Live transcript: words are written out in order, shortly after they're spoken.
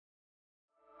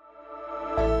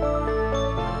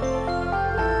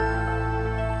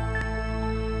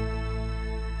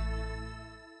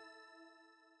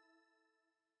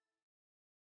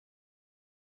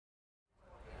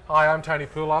Hi, I'm Tony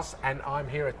Poulos and I'm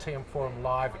here at TM Forum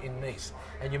Live in Nice,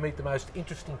 and you meet the most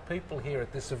interesting people here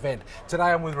at this event.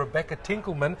 Today I'm with Rebecca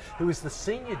Tinkelman, who is the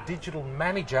Senior Digital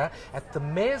Manager at the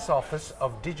Mayor's Office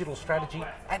of Digital Strategy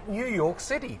at New York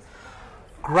City.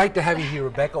 Great to have you here,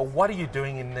 Rebecca. What are you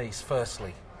doing in Nice,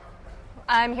 firstly?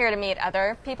 I'm here to meet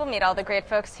other people, meet all the great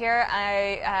folks here.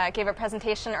 I gave a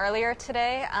presentation earlier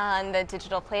today on the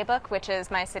Digital Playbook, which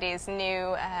is my city's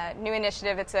new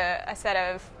initiative. It's a set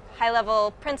of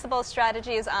high-level principles,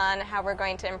 strategies on how we're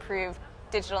going to improve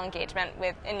digital engagement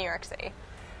in New York City.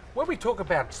 When we talk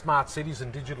about smart cities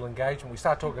and digital engagement, we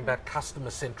start talking about customer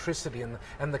centricity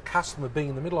and the customer being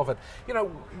in the middle of it. You know,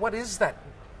 what is that?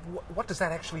 What does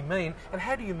that actually mean, and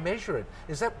how do you measure it?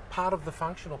 Is that part of the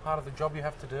function or part of the job you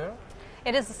have to do?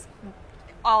 It is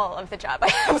all of the job I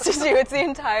have to do. It's the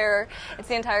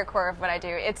entire core of what I do.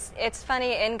 It's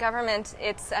funny, in government,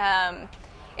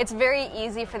 it's very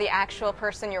easy for the actual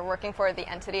person you're working for, the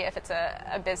entity, if it's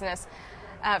a business,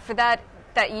 for that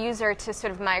user to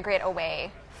sort of migrate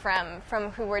away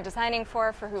from who we're designing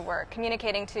for who we're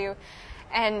communicating to,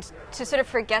 and to sort of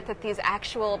forget that these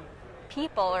actual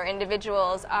people or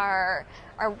individuals are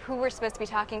who we're supposed to be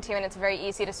talking to, and it's very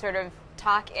easy to sort of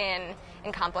talk in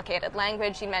complicated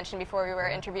language. You mentioned before we were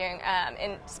interviewing,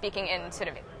 speaking in sort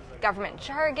of government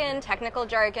jargon, technical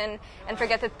jargon, and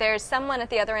forget that there's someone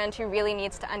at the other end who really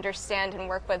needs to understand and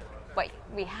work with what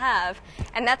we have,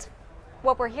 and that's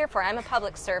what we're here for. I'm a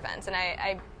public servant, and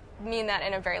I mean that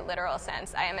in a very literal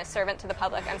sense. I am a servant to the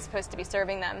public. I'm supposed to be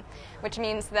serving them, which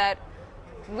means that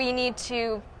we need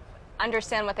to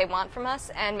understand what they want from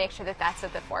us and make sure that that's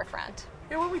at the forefront.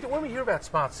 Yeah, when we hear about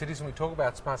smart cities and we talk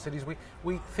about smart cities,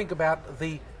 we think about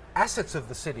the assets of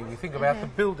the city. We think about the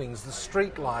buildings, the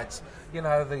street lights, you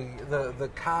know, the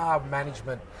car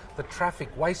management, the traffic,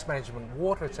 waste management,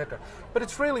 water, etc. But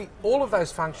it's really all of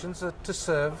those functions are to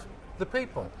serve the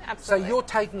people. Absolutely. So you're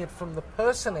taking it from the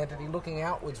person entity looking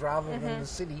outwards rather than the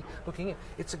city looking in.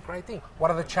 It's a great thing.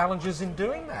 What are the challenges in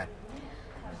doing that?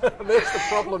 There's the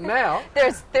problem now.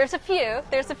 There's a few.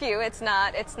 It's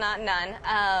not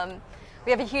none.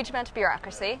 We have a huge amount of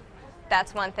bureaucracy.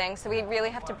 That's one thing. So we really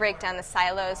have to break down the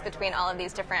silos between all of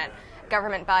these different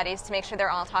government bodies to make sure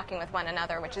they're all talking with one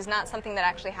another, which is not something that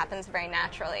actually happens very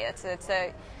naturally. It's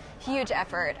a huge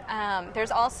effort.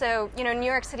 There's also, you know, New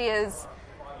York City is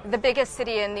the biggest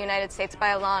city in the United States by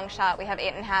a long shot. We have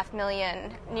 8.5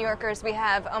 million New Yorkers. We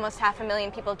have almost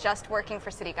 500,000 people just working for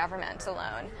city government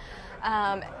alone.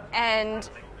 And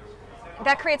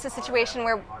that creates a situation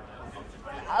where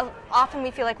often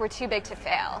we feel like we're too big to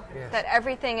fail, yes. That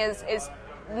everything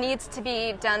needs to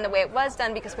be done the way it was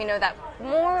done because we know that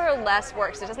more or less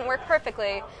works. It doesn't work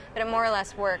perfectly, but it more or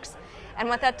less works. And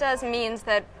what that does means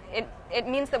that it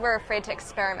means that we're afraid to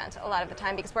experiment a lot of the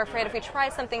time because we're afraid if we try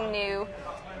something new,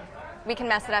 we can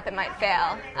mess it up, it might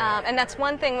fail. And that's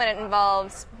one thing when it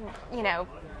involves, you know,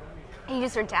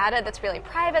 user data that's really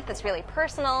private, that's really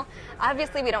personal.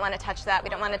 Obviously, we don't want to touch that. We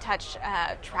don't want to touch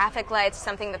traffic lights,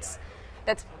 something that's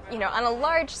you know, on a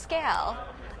large scale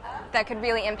that could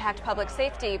really impact public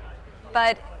safety.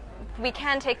 But we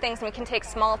can take things and we can take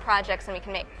small projects and we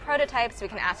can make prototypes, we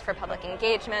can ask for public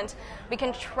engagement, we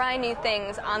can try new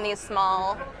things on these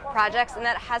small projects, and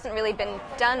that hasn't really been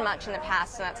done much in the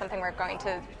past, and that's something we're going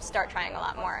to start trying a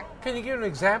lot more. Can you give an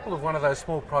example of one of those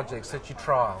small projects that you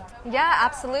trial? Yeah,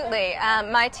 absolutely.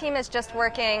 My team is just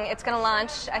working, it's going to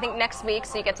launch, I think, next week,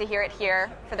 so you get to hear it here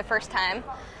for the first time,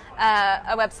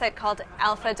 a website called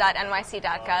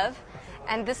alpha.nyc.gov.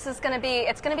 And this is going to be,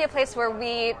 it's going to be a place where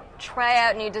we try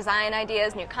out new design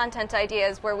ideas, new content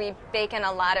ideas, where we bake in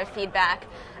a lot of feedback.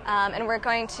 And we're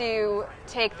going to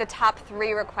take the top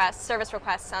 3 service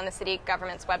requests on the city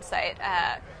government's website,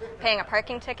 paying a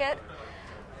parking ticket,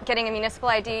 getting a municipal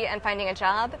ID, and finding a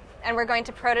job. And we're going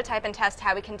to prototype and test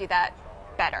how we can do that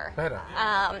better.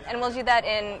 And we'll do that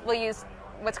we'll use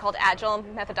what's called agile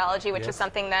methodology, which is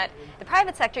something that the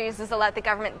private sector uses a lot. The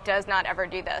government does not ever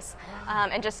do this.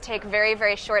 And just take very,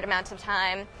 very short amounts of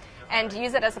time and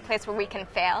use it as a place where we can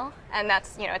fail. And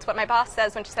that's, you know, it's what my boss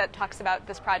says when she talks about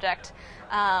this project.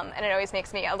 And it always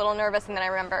makes me a little nervous. And then I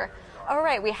remember, oh,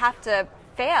 right, we have to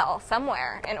fail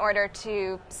somewhere in order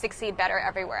to succeed better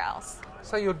everywhere else.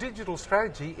 So your digital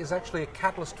strategy is actually a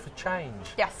catalyst for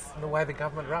change. Yes. In the way the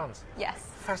government runs. Yes.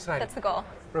 Fascinating. That's the goal.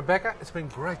 Rebecca, it's been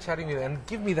great chatting with you, and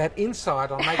give me that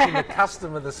insight on making the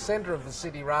customer the centre of the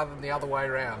city rather than the other way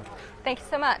around. Thank you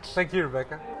so much. Thank you,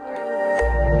 Rebecca.